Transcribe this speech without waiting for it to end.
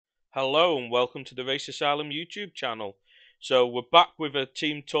Hello and welcome to the Race Asylum YouTube channel. So we're back with a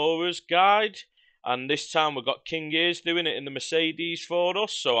Team Tourers guide, and this time we've got King Ears doing it in the Mercedes for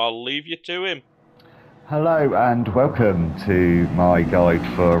us, so I'll leave you to him. Hello and welcome to my guide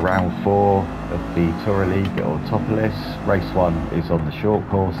for round 4 of the Tourer League at Autopolis. Race 1 is on the short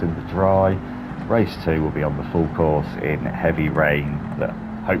course in the dry. Race 2 will be on the full course in heavy rain that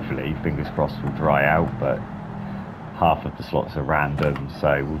hopefully, fingers crossed, will dry out, but half of the slots are random,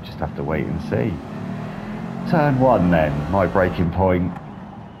 so we'll just have to wait and see. Turn 1 then, my braking point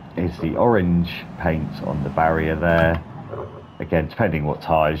is the orange paint on the barrier there. Again, depending what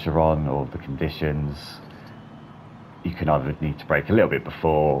tyres you're on or the conditions, you can either need to brake a little bit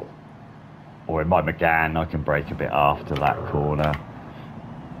before, or in my McGann I can brake a bit after that corner.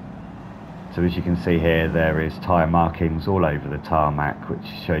 So as you can see here, there is tyre markings all over the tarmac, which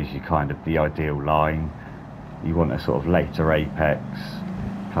shows you kind of the ideal line. You want a sort of later apex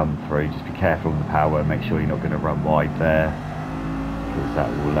come through. Just be careful on the power, make sure you're not going to run wide there, because that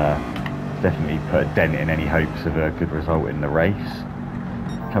will definitely put a dent in any hopes of a good result in the race.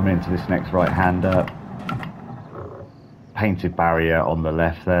 Coming into this next right-hander, painted barrier on the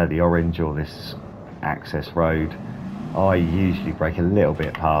left there, the orange, or this access road. I usually brake a little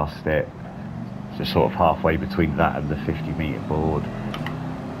bit past it, so sort of halfway between that and the 50-metre board.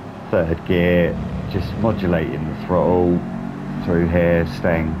 Third gear, just modulating the throttle through here,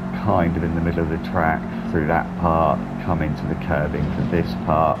 staying kind of in the middle of the track through that part, come into the curbing for this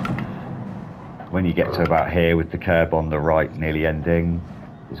part. When you get to about here with the curb on the right nearly ending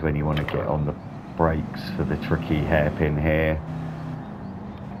is when you want to get on the brakes for the tricky hairpin here.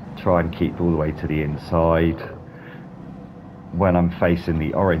 Try and keep all the way to the inside. When I'm facing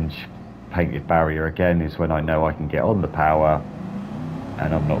the orange painted barrier again is when I know I can get on the power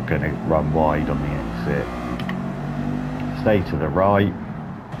and I'm not going to run wide on the exit. Stay to the right.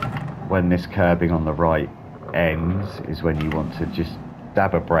 When this curbing on the right ends is when you want to just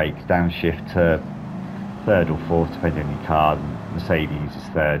dab a brake, downshift to third or fourth depending on your car. Mercedes is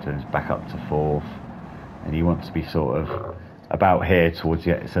third and it's back up to fourth, and you want to be sort of about here towards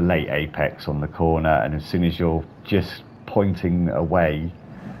the, it's a late apex on the corner, and as soon as you're just pointing away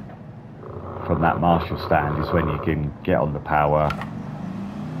from that marshal stand is when you can get on the power,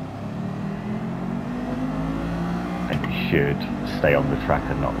 and you should stay on the track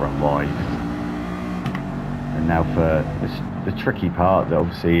and not run wide. And now for the tricky part, that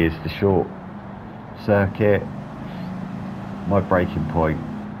obviously is the short circuit. My braking point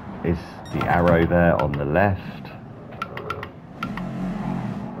is the arrow there on the left.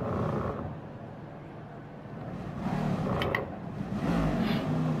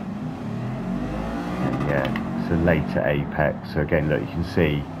 And yeah, it's a later apex. So again, look, you can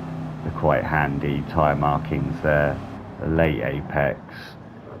see the quite handy tyre markings there. A late apex.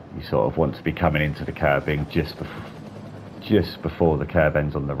 You sort of want to be coming into the curbing just before the curb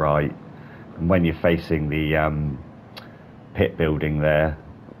ends on the right. And when you're facing the pit building there,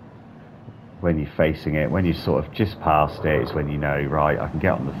 when you're facing it, when you're sort of just past it, is when you know, right, I can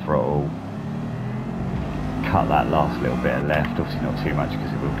get on the throttle, cut that last little bit of left, obviously not too much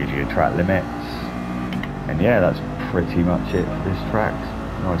because it will give you a track limits. And yeah, that's pretty much it for this track.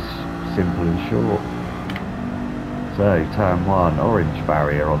 Nice, simple and short. So, turn 1, orange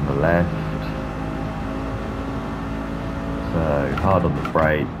barrier on the left. So, hard on the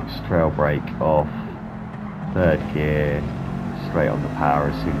brakes, trail brake off, third gear, straight on the power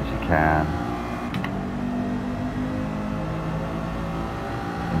as soon as you can.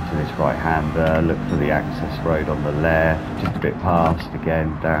 Into this right-hander, look for the access road on the left, just a bit past,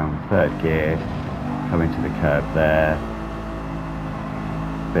 again, down third gear, come into the curb there.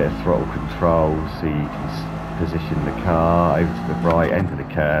 Bit of throttle control so you can position the car over to the right, end of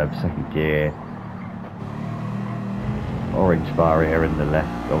the curb, second gear. Orange barrier in the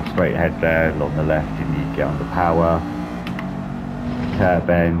left, or straight ahead there along the left, and you get on the power. Curb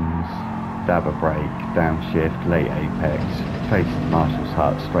ends, dab a brake, downshift, late apex, face the marshal's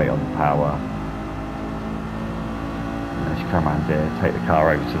hut, straight on the power. And as you come around here, take the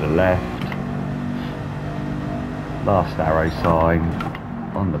car over to the left. Last arrow sign,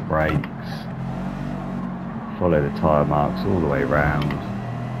 on the brakes. Follow the tyre marks all the way around.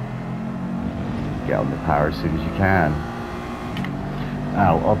 Get on the power as soon as you can.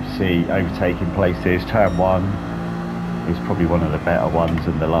 Now, obviously, overtaking places. Turn 1 is probably one of the better ones,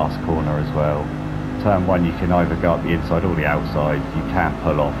 in the last corner as well. Turn 1, you can either go up the inside or the outside. You can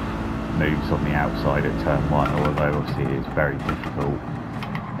pull off moves on the outside at turn 1, although obviously it is very difficult.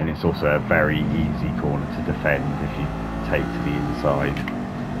 And it's also a very easy corner to defend if you take to the inside.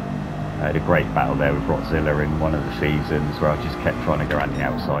 I had a great battle there with Rotzilla in one of the seasons where I just kept trying to go around the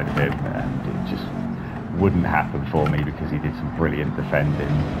outside of him, and it just wouldn't happen for me because he did some brilliant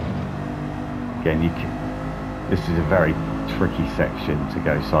defending. Again, this is a very tricky section to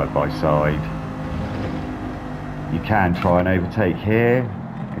go side by side. You can try and overtake here.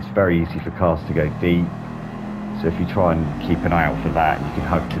 It's very easy for cars to go deep, so if you try and keep an eye out for that, you can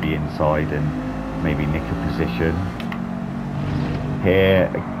hug to the inside and maybe nick a position.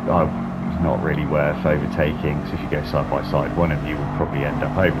 Here, it's not really worth overtaking, so if you go side by side, one of you will probably end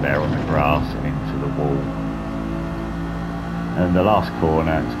up over there on the grass and into the wall. And the last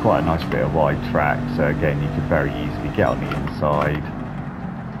corner, it's quite a nice bit of wide track, so again you could very easily get on the inside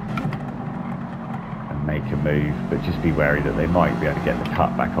and make a move, but just be wary that they might be able to get the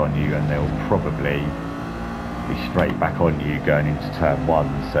cut back on you, and they'll probably be straight back on you going into turn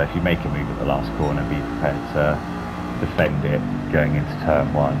 1. So if you make a move at the last corner, be prepared to defend it going into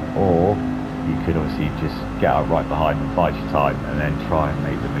turn 1, or you could obviously just get out right behind and bide your time and then try and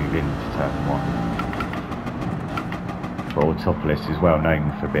make the move into turn 1. But Autopolis is well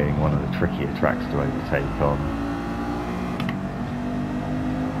known for being one of the trickier tracks to overtake on.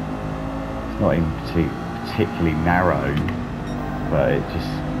 It's not even particularly narrow, but it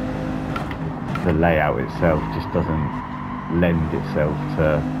just, the layout itself just doesn't lend itself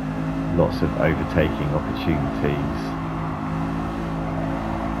to lots of overtaking opportunities.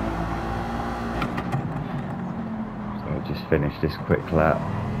 So I'll just finish this quick lap.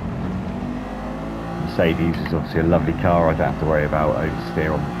 Mercedes is obviously a lovely car. I don't have to worry about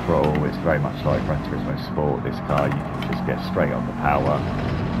oversteer on the throttle. It's very much like Gran Turismo Sport. This car, you can just get straight on the power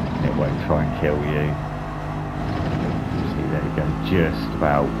and it won't try and kill you. See, there you go, just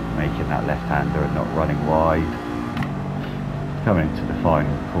about making that left-hander and not running wide. Coming into the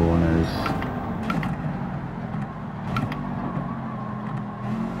final corners.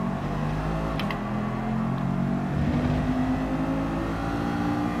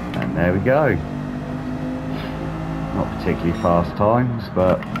 And there we go. Not particularly fast times,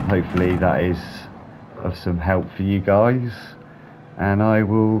 but hopefully that is of some help for you guys, and I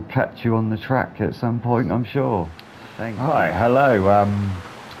will catch you on the track at some point, I'm sure. Thanks. Hi, hello,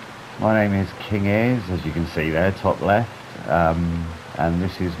 my name is King Ears, as you can see there, top left, and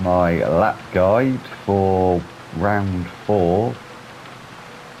this is my lap guide for round 4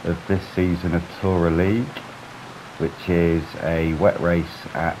 of this season of Tourer League, which is a wet race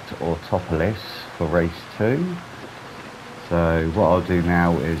at Autopolis for race 2. So what I'll do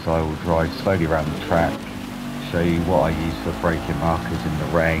now is I will drive slowly around the track, show you what I use for braking markers in the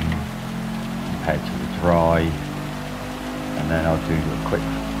rain compared to the dry, and then I'll do a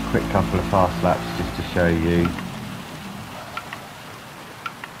quick couple of fast laps just to show you.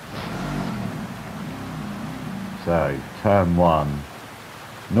 So turn 1.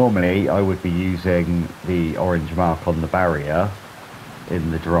 Normally I would be using the orange mark on the barrier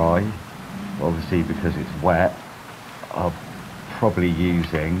in the dry, obviously because it's wet. I'm probably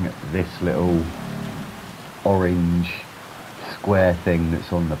using this little orange square thing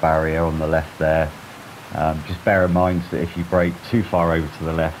that's on the barrier on the left there. Just bear in mind that if you brake too far over to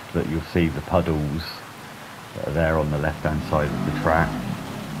the left, that you'll see the puddles that are there on the left hand side of the track.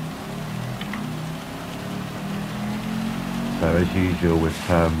 So as usual with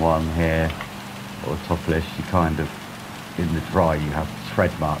turn 1 here, or Autopolis, you kind of, in the dry you have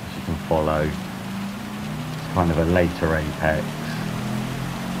tread marks you can follow. Kind of a later apex.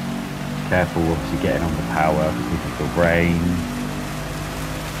 Careful obviously getting on the power because of the rain.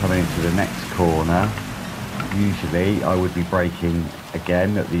 Coming into the next corner, usually I would be braking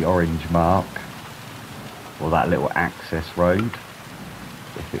again at the orange mark, or that little access road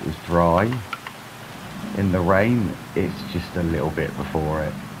if it was dry. In the rain, it's just a little bit before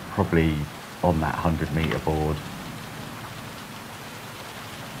it, probably on that 100-metre board.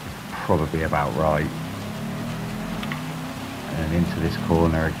 Probably about right. And into this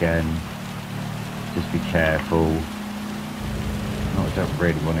corner again, just be careful. No, I don't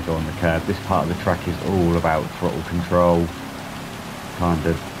really want to go on the curb. This part of the track is all about throttle control. Kind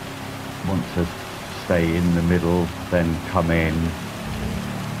of want to stay in the middle, then come in,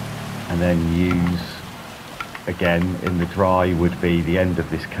 and then use, again in the dry would be the end of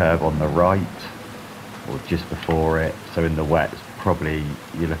this curve on the right, or just before it. So in the wet, probably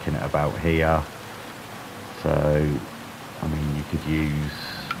you're looking at about here. So I mean, you could use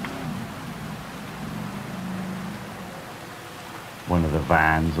one of the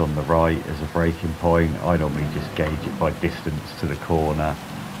vans on the right as a braking point. I normally just gauge it by distance to the corner.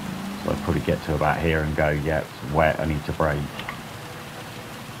 So I'd probably get to about here and go, yep, it's wet, I need to brake.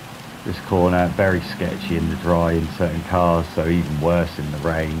 This corner, very sketchy in the dry in certain cars, so even worse in the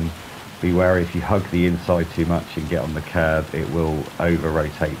rain. be wary if you hug the inside too much and get on the curb, it will over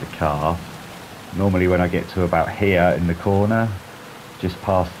rotate the car. Normally when I get to about here in the corner, just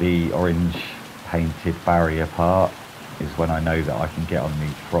past the orange painted barrier part, is when I know that I can get on the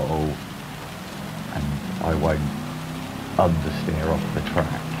throttle and I won't understeer off the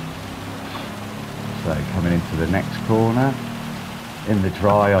track. So coming into the next corner, in the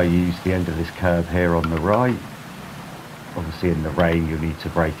dry I use the end of this curb here on the right. Obviously in the rain you'll need to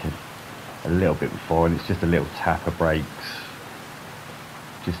brake a little bit before, and it's just a little tap of brakes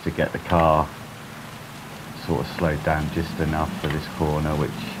just to get the car sort of slowed down just enough for this corner, which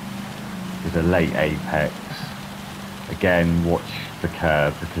is a late apex. Again, watch the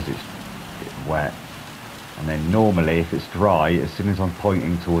curb because it's wet. And then normally if it's dry, as soon as I'm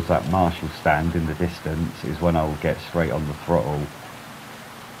pointing towards that Marshall stand in the distance is when I will get straight on the throttle.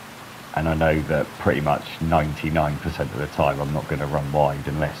 And I know that pretty much 99% of the time I'm not going to run wide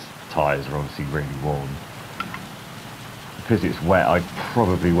unless the tyres are obviously really warm. Because it's wet, I'd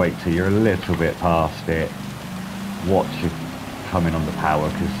probably wait till you're a little bit past it. Watch it coming on the power,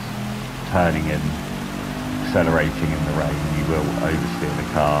 because turning and accelerating in the rain you will oversteer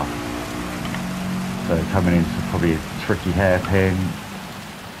the car. So coming into probably a tricky hairpin.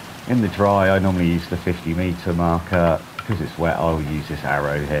 In the dry I normally use the 50 metre marker. Because it's wet I'll use this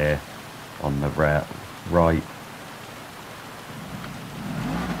arrow here on the right.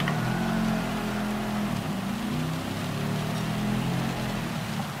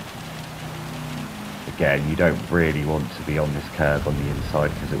 Again, you don't really want to be on this curb on the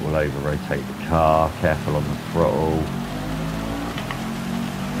inside because it will over rotate the car. Careful on the throttle.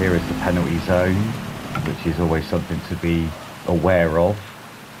 Here is the penalty zone, which is always something to be aware of,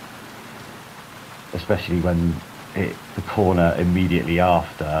 especially when the corner immediately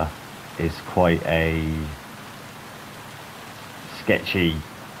after is quite a sketchy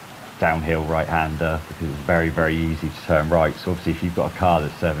downhill right-hander, because it's very, very easy to turn right. So obviously if you've got a car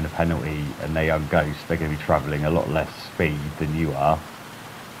that's serving a penalty and they unghost, they're going to be travelling a lot less speed than you are,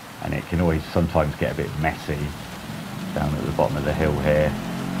 and it can always sometimes get a bit messy down at the bottom of the hill here.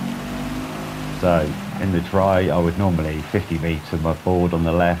 So in the dry I would normally 50 metre my board on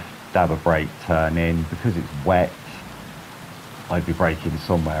the left, dab a brake, turn in. Because it's wet I'd be braking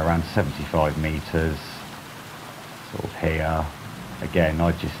somewhere around 75 metres, sort of here. Again,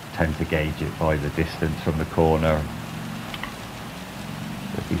 I just tend to gauge it by the distance from the corner.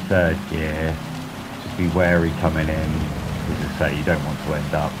 It'd be third gear, just be wary coming in. As I say, you don't want to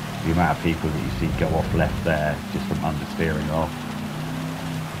end up, the amount of people that you see go off left there just from understeering off.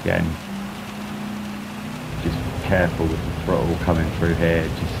 Again, just careful with the throttle coming through here,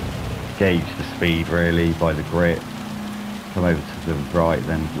 just gauge the speed really by the grip. Come over to the right,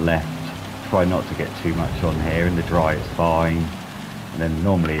 then left. Try not to get too much on here. In the dry it's fine. And then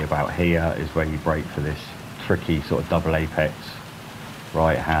normally about here is where you brake for this tricky sort of double apex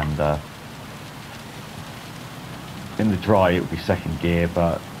right-hander. In the dry it would be second gear,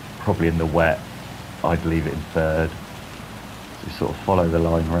 but probably in the wet I'd leave it in third. So sort of follow the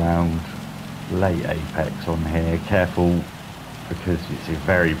line round. Late apex on here. Careful, because it's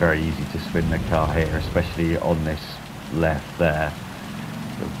very, very easy to spin the car here, especially on this left there.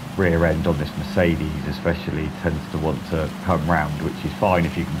 The rear end on this Mercedes especially tends to want to come round, which is fine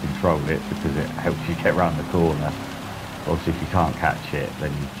if you can control it because it helps you get around the corner. Obviously if you can't catch it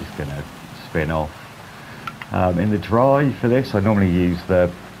then you're just going to spin off. In the dry for this I normally use the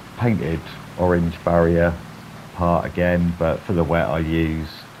painted orange barrier part again, but for the wet I use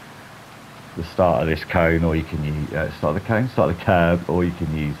the start of this cone, or you can use start of the cone, start of the curb, or you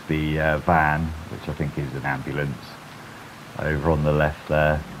can use the van, which I think is an ambulance, over on the left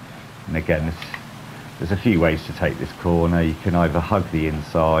there. And again, there's a few ways to take this corner. You can either hug the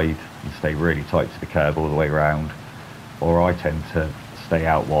inside and stay really tight to the curb all the way around, or I tend to stay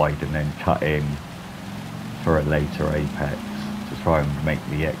out wide and then cut in for a later apex to try and make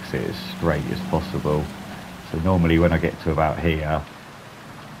the exit as straight as possible. So normally when I get to about here,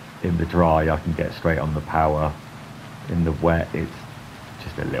 in the dry I can get straight on the power. In the wet it's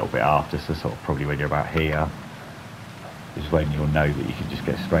just a little bit after, so sort of probably when you're about here is when you'll know that you can just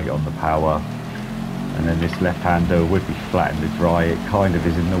get straight on the power. And then this left-hander would be flat in the dry. It kind of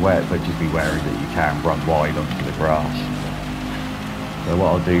is in the wet, but just be wary that you can run wide onto the grass. So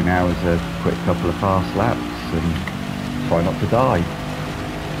what I'll do now is a quick couple of fast laps and try not to die.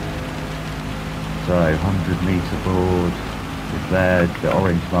 So 100 metre board is there, the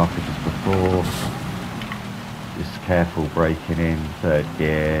orange marker just before. Just careful braking in, third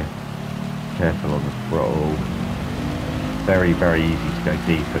gear, careful on the throttle. Very, very easy to go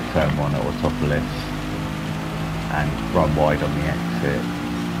deep at turn 1 at Autopolis and run wide on the exit.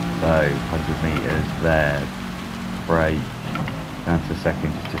 So 100 metres there, brake, down to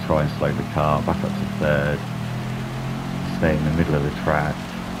second just to try and slow the car, back up to third, stay in the middle of the track,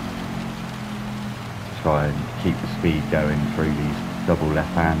 to try and keep the speed going through these double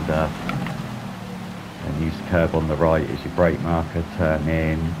left-hander, and use the curb on the right as your brake marker, turn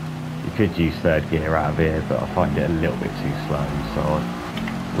in. You could use third gear out of here, but I find it a little bit too slow, so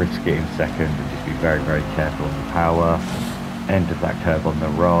I'd risk it in second and just be very, very careful on the power. End of that curve on the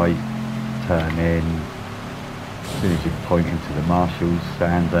right, turn in. As soon as you point into the marshals,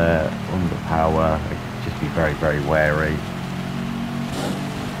 stand there on the power, just be very, very wary.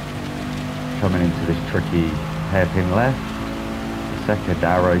 Coming into this tricky hairpin left, the second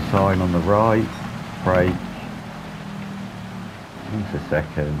arrow sign on the right, brake, into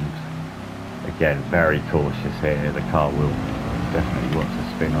second. Again, very cautious here, the car will definitely want to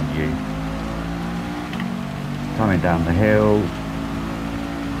spin on you. Coming down the hill,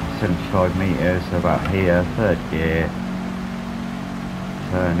 75 metres, so about here, third gear,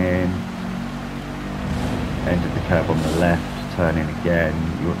 turn in, end of the curve on the left, turn in again.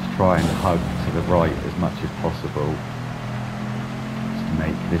 You want to try and hug to the right as much as possible to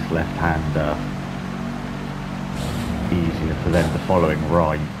make this left-hander easier for them the following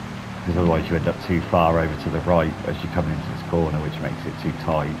right, because otherwise you end up too far over to the right as you come into this corner, which makes it too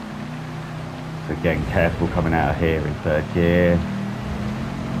tight. So again, careful coming out of here in third gear.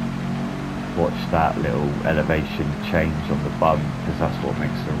 Watch that little elevation change on the bump, because that's what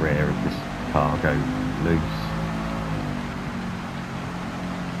makes the rear of this car go loose.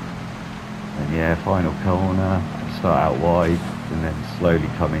 And yeah, final corner, start out wide and then slowly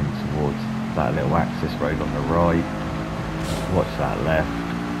come in towards that little access road on the right. Watch that left,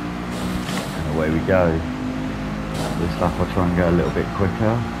 and away we go. This lap I'll try and go a little bit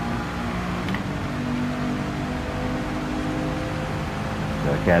quicker. So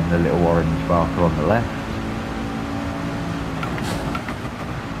again, the little orange marker on the left.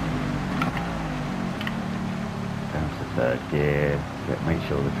 Down to third gear. Make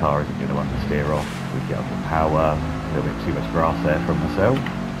sure the car isn't going to understeer off. We get up the power. A little bit too much grass there from myself.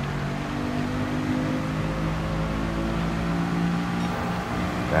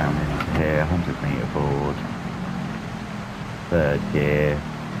 Down into here, 100 metre board. Third gear.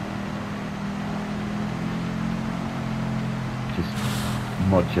 Just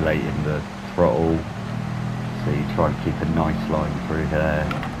modulating the throttle, so you try and keep a nice line through there.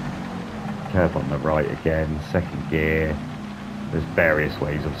 Curve on the right again, second gear. There's various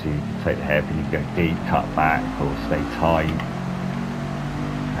ways, obviously you can take the hairpin, you can go deep, cut back, or stay tight.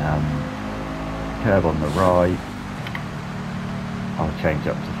 Curve on the right. I'll change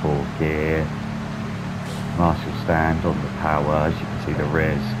up to fourth gear. Marshal stand on the power. As you can see, the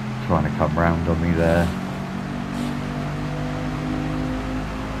rear's trying to come round on me there.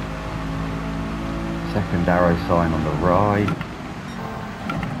 Second arrow sign on the right.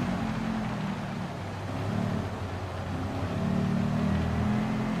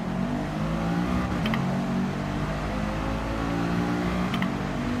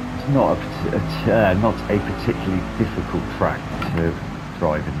 It's not a particularly difficult track to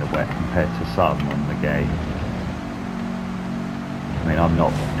drive in the wet compared to some on the game. I mean, I'm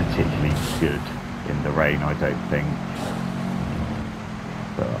not particularly good in the rain, I don't think,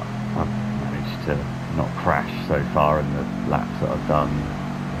 but I've managed to not crash so far in the laps that I've done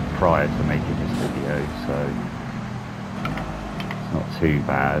prior to making this video, so it's not too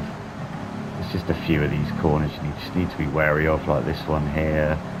bad. There's just a few of these corners you just need to be wary of, like this one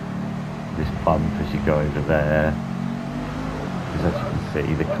here, this bump as you go over there, because as you can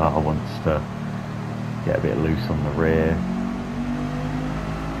see the car wants to get a bit loose on the rear.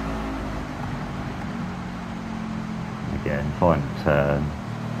 Again, final turn.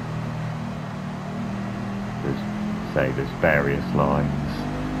 There's various lines.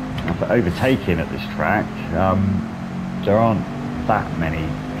 And for overtaking at this track, there aren't that many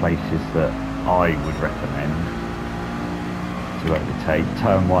places that I would recommend to overtake.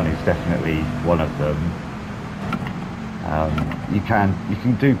 Turn 1 is definitely one of them. You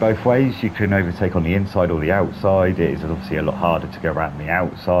can do both ways. You can overtake on the inside or the outside. It is obviously a lot harder to go around the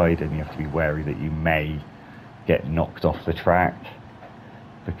outside, and you have to be wary that you may get knocked off the track,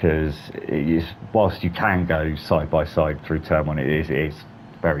 because whilst you can go side by side through turn 1, it is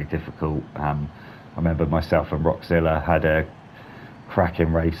very difficult. I remember myself and Rockzilla had a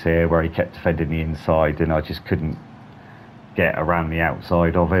cracking race here where he kept defending the inside and I just couldn't get around the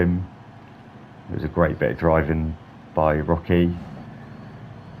outside of him. It was a great bit of driving by Rocky.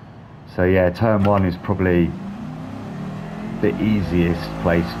 So yeah, turn 1 is probably the easiest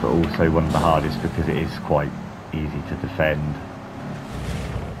place, but also one of the hardest because it is quite easy to defend.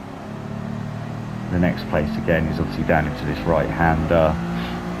 The next place again is obviously down into this right-hander.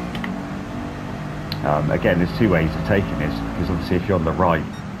 Again, there's two ways of taking this, because obviously if you're on the right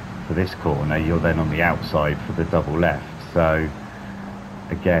for this corner, you're then on the outside for the double left. So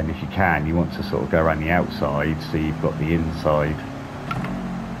again, if you can, you want to sort of go around the outside, so you've got the inside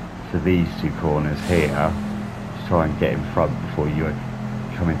for these two corners here, to try and get in front before you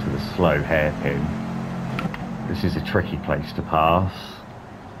come into the slow hairpin. This is a tricky place to pass,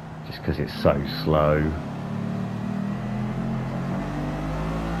 just because it's so slow.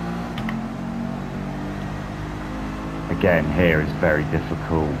 Again, here is very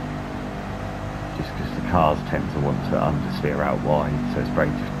difficult, just because the cars tend to want to understeer out wide, so it's very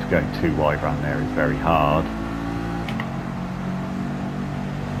going too wide around there is very hard.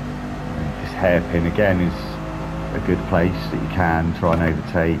 And this hairpin again is a good place that you can try and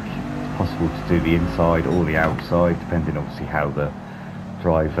overtake. It's possible to do the inside or the outside, depending obviously how the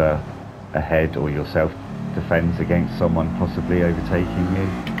driver ahead or yourself defends against someone possibly overtaking you.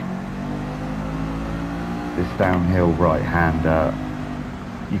 This downhill right-hander,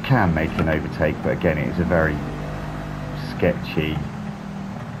 you can make an overtake, but again it is a very sketchy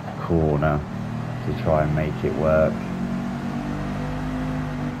corner to try and make it work.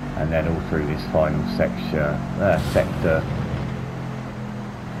 And then all through this final sector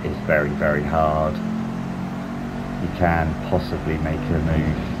is very, very hard. You can possibly make a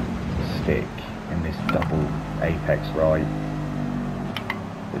move stick in this double apex right,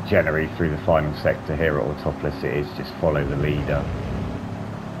 but generally through the final sector here at Autopolis it is just follow the leader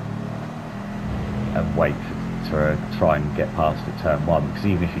and wait to try and get past at turn 1, because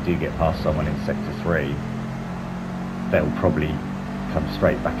even if you do get past someone in sector 3, they'll probably come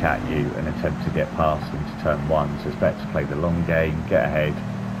straight back at you and attempt to get past into turn 1, so it's better to play the long game, get ahead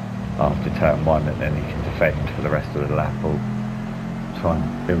after turn 1, and then you can defend for the rest of the lap or try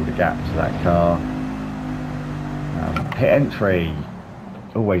and build a gap to that car. Pit entry,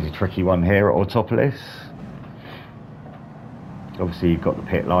 always a tricky one here at Autopolis. Obviously you've got the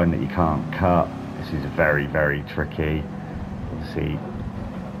pit line that you can't cut. This is very, very tricky. Obviously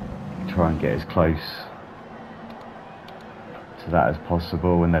try and get as close to that as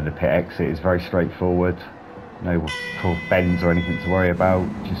possible, and then the pit exit is very straightforward. No bends or anything to worry about,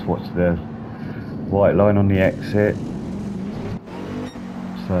 just watch the white line on the exit.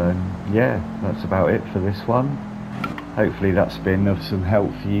 So yeah, that's about it for this one. Hopefully that's been of some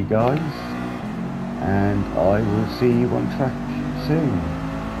help for you guys, and I will see you on track soon.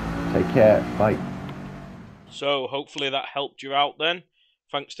 Take care, bye. So hopefully that helped you out then.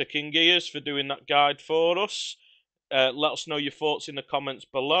 Thanks to King Gears for doing that guide for us. Let us know your thoughts in the comments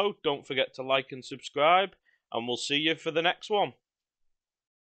below. Don't forget to like and subscribe, and we'll see you for the next one.